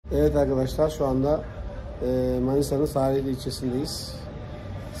Evet arkadaşlar, şu anda Manisa'nın Salihli ilçesindeyiz.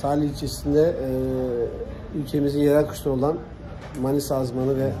 Salihli ilçesinde ülkemizin yerel kuşları olan Manisa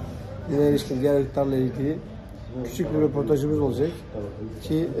azmanı ve buna ilişkin diğer ırklarla ilgili küçük bir röportajımız olacak.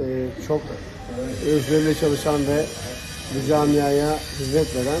 Ki çok özveriyle çalışan ve bu camiaya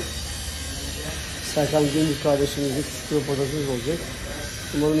hizmet veren Serkan Gündüz kardeşimizle küçük bir röportajımız olacak.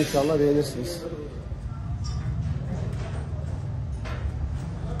 Umarım inşallah beğenirsiniz.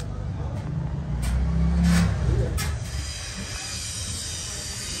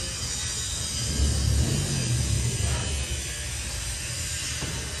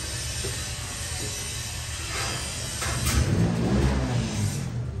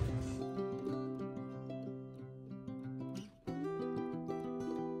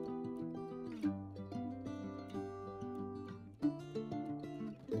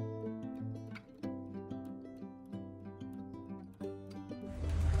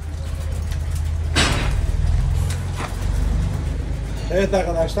 Evet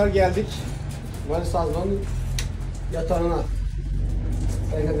arkadaşlar, geldik Manisa azmanın yatağına.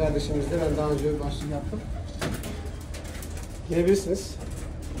 Serkan kardeşimizle ben daha önce başlık yaptım. Gelebilirsiniz.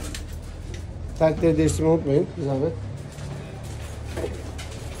 Terkleri değiştirmeyi unutmayın, bir zahmet.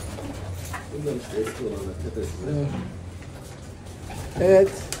 Bunlar işte eski olanlar tepesinde.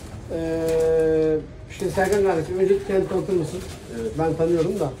 Evet. Şimdi Serkan kardeşim, önce kendi tanıtır mısın? Evet. Ben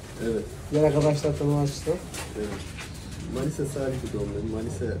tanıyorum da. Evet. Diğer arkadaşlar tanımak istiyor. Evet. Manisa Salihli doğumluyum.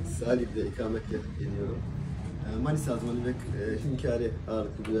 Manisa Salihli'de ikamet ediyorum. Manisa azmanı ve hünkari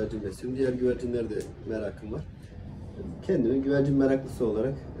ağırlıklı güvercin besliyorum. Diğer güvercinlerde merakım var. Kendimi güvercin meraklısı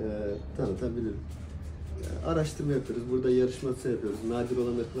olarak tanıtabilirim. Araştırma yapıyoruz. Burada yarışması yapıyoruz. Nadir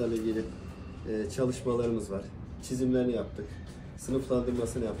olan ırklarla ilgili çalışmalarımız var. Çizimlerini yaptık.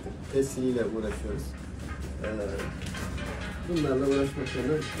 Sınıflandırmasını yaptık. Tesliyle uğraşıyoruz. Bunlarla uğraşmaktan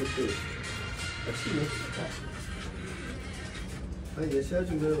da mutluyuz. Açayım mı? Hayır,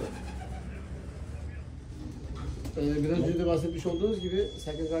 Yaşar'cığım merhaba. Biraz önce de bahsetmiş olduğunuz gibi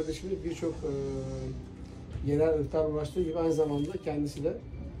Serkan kardeşimiz birçok yerel ırklarla uğraştığı gibi aynı zamanda kendisi de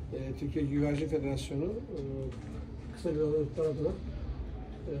Türkiye Güvercin Federasyonu kısa bir ırklar adına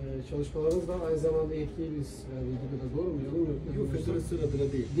çalışmalarımız var. Aynı zamanda yetkiliyiz. Yani doğru mu? Yok, federasyon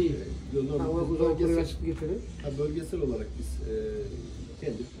adına değil. Değil. Ama bölgesel getirin. Bölgesel olarak biz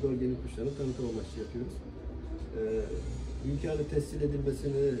kendi bölgenin kuşlarını tanıtım amaçlı yapıyoruz. İmkanı tescil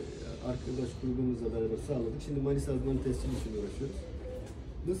edilmesini arkadaş grubumuzla beraber sağladık. Şimdi Manisa azmanı tescil için uğraşıyoruz.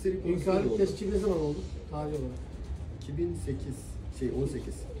 İmkanı tescil ne zaman oldu? Tarih olarak? 18.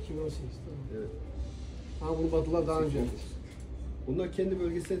 2018, tamam. Evet. Ama bunu Batılar daha önce yapmış. Onlar kendi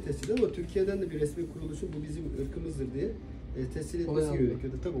bölgesel tescil ama Türkiye'den de bir resmi kuruluşun bu bizim ırkımızdır diye tescil etmesi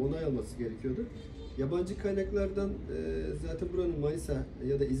gerekiyordu. Tabii onay alması gerekiyordu. Yabancı kaynaklardan zaten buranın Manisa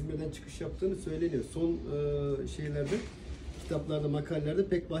ya da İzmir'den çıkış yaptığını söyleniyor. Son şeylerde, kitaplarda, makalelerde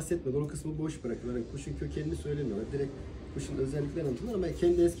pek bahsetmedi. O kısmı boş bırakıyorlar. Yani kuşun kökenini söylemiyorlar. Direkt kuşun özelliklerini anlatıyorlar ama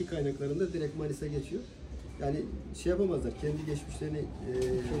kendi eski kaynaklarında direkt Manisa geçiyor. Yani şey yapamazlar, kendi geçmişlerini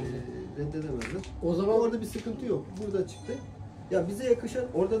reddedemezler. O zaman orada bir sıkıntı yok. Burada çıktı. Ya bize yakışan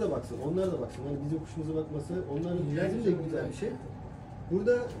orada da baksın, onlar da baksın. Hani bizim kuşumuza bakması, onların bizim de güzel bir şey.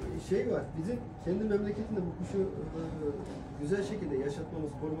 Burada şey var, bizim kendi memleketinde bu kuşu güzel şekilde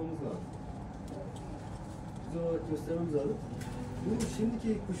yaşatmamız, korumamız lazım. Güzel olarak göstermemiz lazım. Bu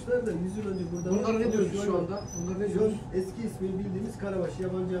şimdiki kuşlar da 100 yıl önce burada... Bunları ne diyoruz şu anda? Bunları ne diyoruz? Eski ismini bildiğimiz karabaş,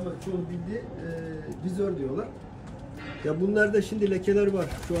 yabancı ama çoğunu bildiği vizör diyorlar. Ya bunlarda şimdi lekeler var.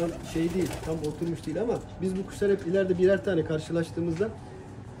 Şu an şey değil, tam oturmuş değil ama biz bu kuşlar hep ileride birer tane karşılaştığımızda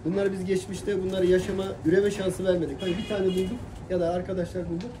bunları biz geçmişte bunları yaşama, üreme şansı vermedik. Hani bir tane bulduk ya da arkadaşlar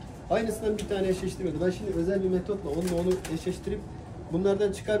buldu. Aynısından bir tane eşleştirmedi. Ben şimdi özel bir metotla onu eşleştirip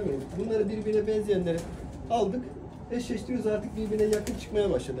bunlardan çıkarmıyorum. Bunları birbirine benzeyenleri aldık. Eşleştiriyoruz, artık birbirine yakın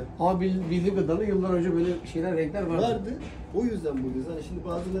çıkmaya başladı. Ama bildiğim kadarıyla yıllar önce böyle şeyler, renkler vardı. Vardı. O yüzden buradayız. Hani şimdi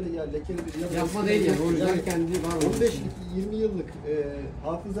bazıları ya lekelidir ya yapma değil yani. O yüzden kendi var. 15-20 yıllık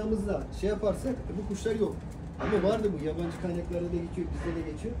hafızamızla şey yaparsak bu kuşlar yok. Ama vardı bu. Yabancı kaynaklarda da geçiyor, bizde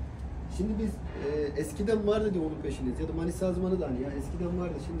de geçiyor. Şimdi biz eskiden vardı diye onun peşindeyiz. Ya da Manisa azmanı da hani ya eskiden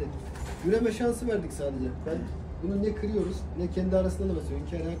vardı. Şimdi üreme şansı verdik sadece. Ben bunu ne kırıyoruz ne kendi arasında da basıyor.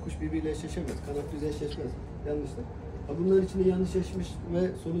 Hünkari her kuş birbiriyle eşleşemez. Kanat düz eşleşmez. Yanlışlar. Bunların içinde yanlış eşleşmiş ve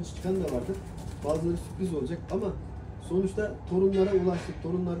sonuç çıkan da vardır. Bazıları sürpriz olacak ama sonuçta torunlara ulaştık.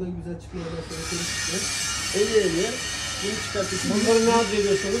 Torunlardan güzel çıkmaya başladık. Eliye bunu çıkarttık. Bunları ne adı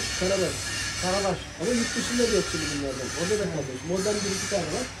ediyorsunuz? Karabaş. Karabaş. Ama yurt dışında da yok şimdi bunlardan. Orada da kalmış. Modern bir iki tane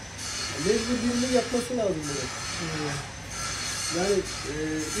var. Mecbur birinin yapması lazım bunu. Yani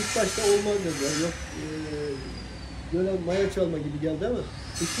ilk başta olmaz dediler. Yok gölen maya çalma gibi geldi ama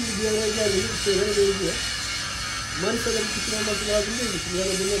şimdi bir araya geldiğinde bir şeylere benziyor. Manisa'da bir fikir olması lazım değil mi? Şimdi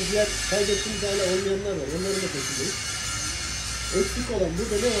yani bunların diğer kaybettiğimiz hala olmayanlar var. Onların da peşindeyiz. Eksik olan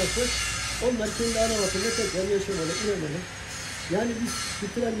burada ne varsa onlar kendi ana vatanında tekrar yaşamalı, inanmalı. Yani biz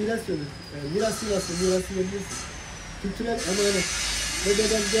kültürel miras diyoruz. Yani mirası nasıl, mirası veriyorsun. Kültürel emanet. Ve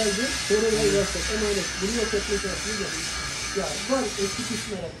dedem geldi, sonradan yaşlar, emanet. Bunu yok etmek yapmıyor. Ya var eski kişi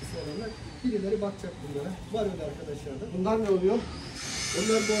meraklısı olanlar, birileri bakacak bunlara. Var öyle arkadaşlar da. Bunlar ne oluyor?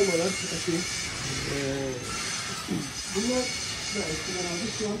 Onlar boğmalar, bunlar da eskiden aldı,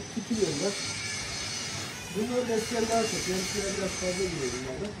 şu an tutuluyorlar. Bunlar da eskiden daha çok, yani şuraya biraz fazla giriyor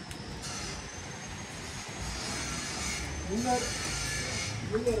bunlarda. Bunlar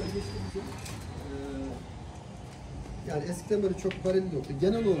öncesi bizim, yani eskiden böyle çok paralel yoktu.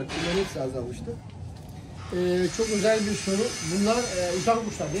 Genel olarak bunların hepsi azalmıştı. Çok özel bir soru. Bunlar uçan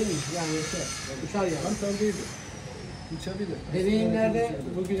kuşlar değil mi? Yani uçar yani. Antal değildi. Uçabilir. Deneyimlerde,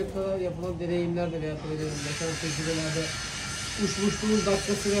 bugüne kadar yapılan deneyimlerde veya yaşanan tecrübelerde uçmuşluğun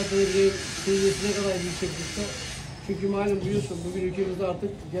dakikası veya deneyim seviyesine kadar yükseklikte. Çünkü malum biliyorsun bugün ülkemizde artık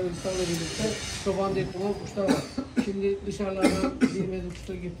gelişlerle birlikte çobanda yapılan kuşlar var. Şimdi dışarılardan bilmediği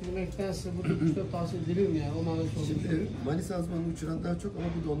kuşları getirmektense bu tür kuşlar tavsiye edilir mi yani? O manada Şimdi Manisa azmanı uçuran daha çok ama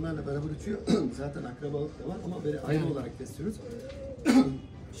bu da onlarla beraber uçuyor. Zaten akrabalık da var ama böyle ayrı olarak besliyoruz.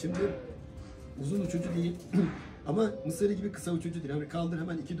 Şimdi uzun uçucu değil ama Mısır'ı gibi kısa uçucu değil. Yani kaldır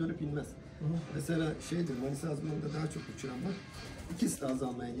hemen iki dönüp inmez. Mesela şeydir Manisa azmanında daha çok uçuran var. İkisi de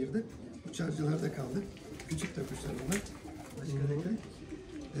azalmaya girdi. Uçarcılarda kaldı. Küçük de kuşlar bunlar. Başka detay.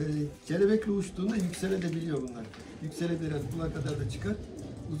 Kelebekle uçtuğunda yükselebiliyor bunlar. Yükselebilir, kulağa kadar da çıkar.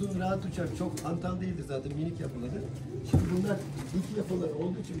 Uzun rahat uçar. Çok antal değildir zaten, minik yapıları. Şimdi bunlar dik yapıları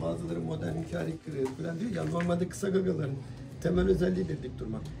olduğu için bazıları modern hünkari falan diyor. Yani normalde kısa gagaların temel özelliği de dik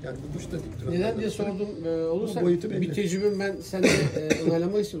durmak. Yani bu kuş da dik duran. neden diye sordum olursa boyutu bir belli. tecrübem ben seninle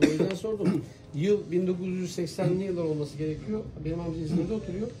onaylamak istiyorum. O yüzden sordum. Yıl 1980'li yıllar olması gerekiyor. Benim amca İzmir'de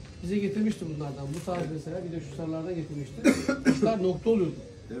oturuyor. Bize getirmişti bunlardan. Bu tarz mesela bir de şu sarılardan getirmişti. Kuşlar nokta oluyordu.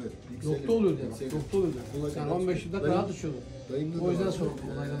 Evet. Nokta oluyordu yani. Nokta oluyordu. Yani 15 yılda rahat uçuyordu. O yüzden sordum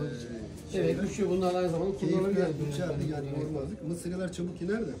onaylamak için. Evet uçuyor. Bunlar aynı zamanda kullanılabilir. Keyifli uçardı yani olmazdık. Mısırlar çabuk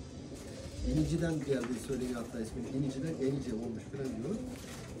iner de. İniciden geldiği söyleniyor hatta ismini. İniciden enice olmuş falan diyor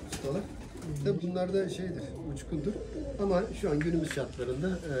ustalar. Tabi bunlar da şeydir, uçkundur. Ama şu an günümüz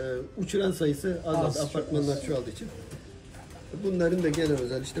şartlarında uçuran sayısı az. Apartmanlar çoğaldığı için. Bunların da genel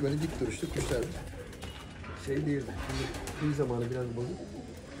özel işte böyle dik duruşlu kuşlardır. Şey değildi. Şimdi kuyu zamanı biraz bozuk.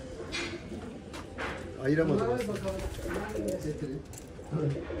 Ayıramadım aslında. Getireyim.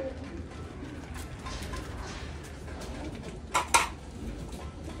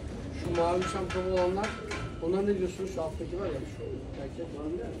 Şu mavi şampiyonu olanlar, onlar ne diyorsunuz? Şu alttaki var ya, şu erkek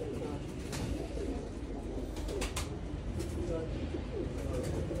mavi.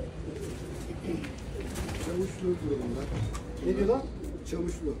 Çavuşlu diyorlar. Ne diyorlar?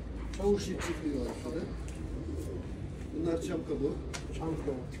 Çavuşlu. Çavuş Çiftliği var şurada. Bunlar çam kabuğu. Çam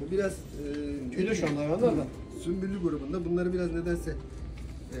kabuğu. Bu biraz Tüylü şu anda hayvanlar da. sümbüllü grubunda. Bunları biraz nedense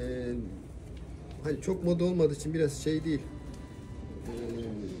hani çok moda olmadığı için biraz şey değil.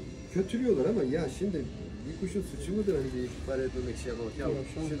 Kötülüyorlar ama ya şimdi bir kuşun suçu mudur hani bir para etmemek şey yapmak. Ya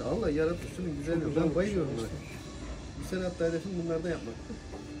şimdi Allah yaratmış şunun güzelliği. Ben bayılıyorum buna. Bu sene hatta hedefim bunlarda yapmaktı.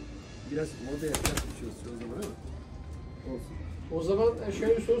 Biraz modaya ters düşüyoruz o zaman ama olsun. O zaman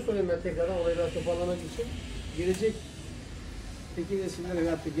şöyle bir soru sorayım ben tekrardan olayları toparlamak için. Gelecek peki nesillere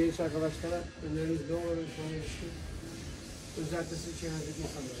veya genç arkadaşlara öneriniz ne olur? Özellikle siz çevrenizdeki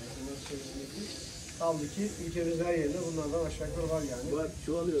insanlara. Nasıl çevrenizdeki? Kaldı ki ülkemizin her yerinde bunlardan aşağı yukarı var yani. Var,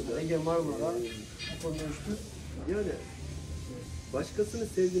 çoğalıyor da. Ege Marmara bu konuda uçtu. Yani başkasının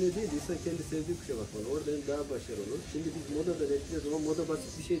sevdiğine değil, insan kendi sevdiği kuşa bakmalı. Orada daha başarılı olur. Şimdi biz modada etkiliyoruz ama moda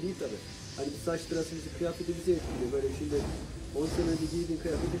basit bir şey değil tabi. Hani bir saç tıraşı bizi, kıyafeti bize etkiliyor. Böyle şimdi 10 sene önce giydiğin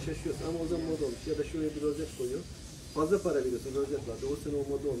kıyafeti şaşıyorsun ama o zaman moda olmuş. Ya da şuraya bir rozet koyuyor. Fazla para veriyorsun rozet vardı. O sene o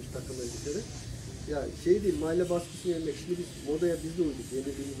moda olmuş takım elbiseleri. Ya şey değil, mahalle baskısını yemek. Şimdi biz modaya biz de uyduk.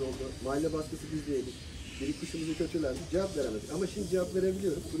 Yenildiğimiz oldu. Mahalle baskısı biz de yedik. Bir kuşumuzu kötülerdi. Cevap veremedik. Ama şimdi cevap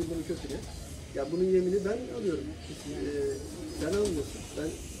verebiliyorum. Bunu kötüle. Ya bunun yemini ben alıyorum. Sen almıyorsun. Ben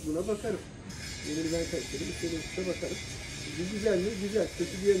buna bakarım. Yemini ben kaçırırım. İstediğim kuşa bakarım. Güzel mi? Güzel.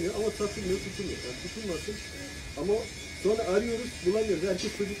 Kötü diyemiyor ama satılmıyor, tutulmuyor. Yani tutulmasın. Ama sonra arıyoruz, bulamıyoruz.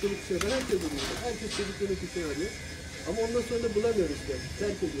 Herkes çocukluğunu kuşa. Ben herkes buluyorum. Herkes çocukluğunu kuşa arıyor. Ama ondan sonra da bulamıyoruz işte.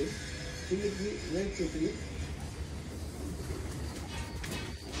 Terk ediyoruz. Şimdi bir renk kötüyü.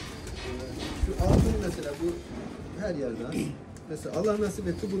 Şu altın mesela bu her yerde az. Mesela Allah nasip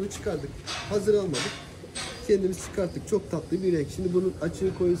etti bunu çıkardık. Hazır almadık. Kendimiz çıkarttık. Çok tatlı bir renk. Şimdi bunun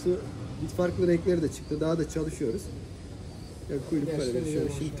açığı koyusu Bir farklı renkleri de çıktı. Daha da çalışıyoruz. Yani kuyruk kareleri şöyle.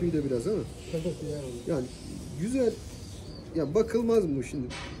 Şimdi tüy de biraz ama. Yani güzel. Ya bakılmaz mı bu şimdi?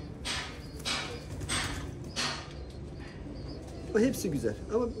 Ama hepsi güzel.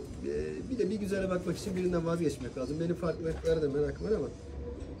 Ama bir de bir güzele bakmak için birinden vazgeçmek lazım. Benim farklı renklere de merakım var ama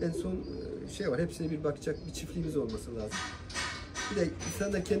en son şey var. Hepsine bir bakacak bir çiftliğimiz olması lazım. Bir de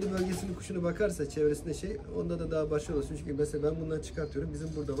insan da kendi bölgesinin kuşuna bakarsa çevresinde şey, onda da daha başarılı olsun. Çünkü mesela ben bundan çıkartıyorum. Bizim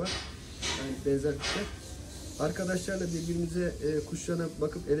burada var. Yani benzer kuşlar. Arkadaşlarla birbirimize kuşlarına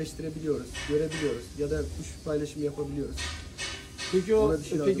bakıp eleştirebiliyoruz, görebiliyoruz ya da kuş paylaşımı yapabiliyoruz. Peki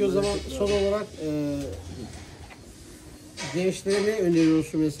o zaman son olarak gençlere ne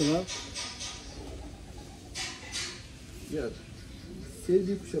öneriyorsun mesela? Ya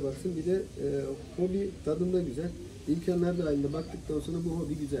sevdiği kuşa baksın, bir de hobi tadında güzel. İmkanlar dahilinde baktıktan sonra bu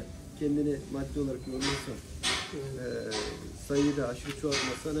hobi güzel. Kendini maddi olarak yormazsa, sayıyı da aşırı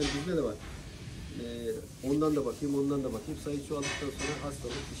çoğaltmazsa, hani bizde de var. Ondan da bakayım, ondan da bakayım. Sayı çoğaldıktan sonra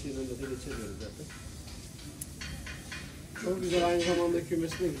hastalık bir şeyin önüne de geçemiyoruz zaten. Çok güzel, aynı zamanda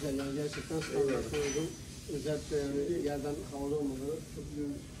kümesi de güzel yani gerçekten standartına uygun. Özellikle yani yerden havalı olmaları çok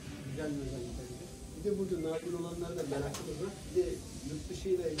güzel bir özellik bence. Bir de burada nadir olanlar da meraklıdır. Bir de yurt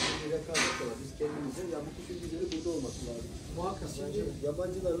dışıyla ilgili bir rekabet var. Biz kendimizce, ya bu kuşun güzeli burada olması lazım. Muhakkak şimdi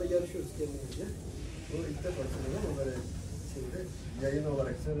yabancılarla yarışıyoruz kendimizce. Bunu ilk defa söylüyorum ama böyle şimdi yayın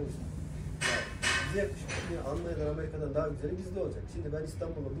olarak söylemiştim. Bize yakışık Almanya'dan, Amerika'dan daha güzeli bizde olacak. Şimdi ben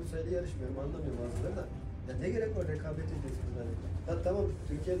İstanbul'da, Bursa'yla yarışmıyorum, anlamıyorum bazıları da. Ya ne gerek var rekabet edeceksiniz hani. Ya tamam,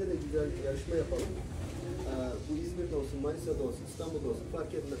 Türkiye'de de güzel yarışma yapalım. Bu İzmir'de olsun, Manisa'da olsun, İstanbul'da olsun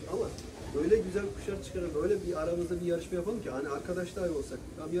fark etmez ama öyle güzel kuşlar çıkaralım, öyle bir aramızda bir yarışma yapalım ki hani arkadaşlar olsak,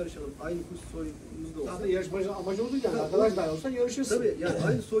 tam yarışalım, aynı kuş soyumuzda olsak. Zaten yarışmacı amacı odur yani, arkadaşlar olsa yarışırsın. Tabii yani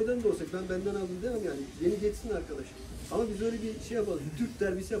aynı soydan da olsak, ben benden aldım demem yani, yeni geçsin arkadaş. Ama biz öyle bir şey yapalım, Türk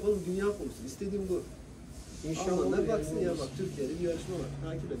derbisi yapalım, dünya konusu. İstediğim bu. İnşallah. Almanlar baksın ya, bak Türkiye'de bir yarışma var,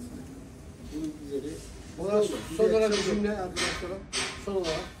 takip etsinler. Bunun güzeli. Son olarak bir cümle arkadaşlara, son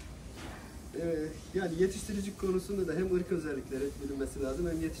olarak. Yani yetiştiricilik konusunda da hem ırk özellikleri bilinmesi lazım,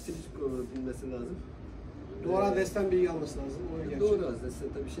 hem yetiştiricilik konuları bilinmesi lazım. Doğru adresten bilgi alması lazım. Doğru adresten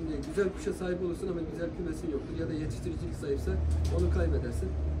tabii. Şimdi güzel kuşa sahip olursun ama güzel kümesin yoktur ya da yetiştiricilik zayıfsa onu kaybedersin.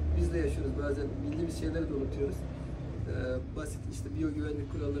 Biz de yaşıyoruz bazen, bildiğimiz şeyleri de unutuyoruz. Basit işte biyogüvenlik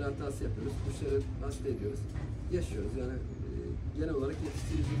kuralları hatası yapıyoruz, kuşları hasta ediyoruz. Yaşıyoruz yani genel olarak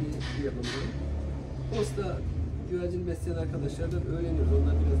yetiştiriciliği yapamıyoruz. Posta güvercin besleyen arkadaşlardan öğreniyoruz.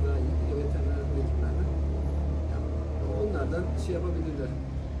 Onlar biraz daha iyi. Bir de veteriner ekiplerden. Yani onlardan şey yapabilirler.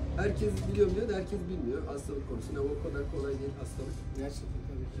 Herkes biliyorum diyor da herkes bilmiyor hastalık konusunda. O kadar kolay değil hastalık. Gerçekten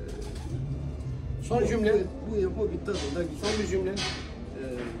tabii ki. Son cümle. Bu hobi tadında güzel. Son bir cümle.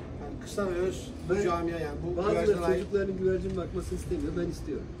 Yani kısa ve öz bu camia yani. Bu bazıları çocukların güvercin bakmasını istemiyor. Ben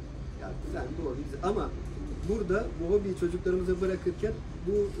istiyorum. Yani bu hobi güzel. Ama burada bu hobiyi çocuklarımıza bırakırken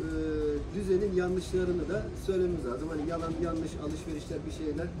bu düzenin yanlışlarını da söylememiz lazım. Hani yalan, yanlış alışverişler, bir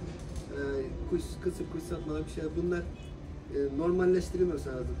şeyler, kısır kuş satmalar, bir şeyler, bunlar normalleştirilmesi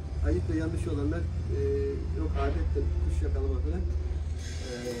lazım. Ayıp ve yanlış olanlar yok adette kuş yakalama falan.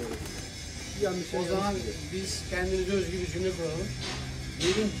 Yanlış. O zaman biz kendimize özgü bir cümle kuralım.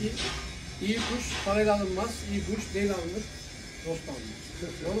 Diyelim ki iyi kuş parayla alınmaz, iyi kuş değil alınır, dost alınır.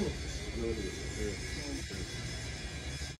 Doğru mu? Doğru. Evet.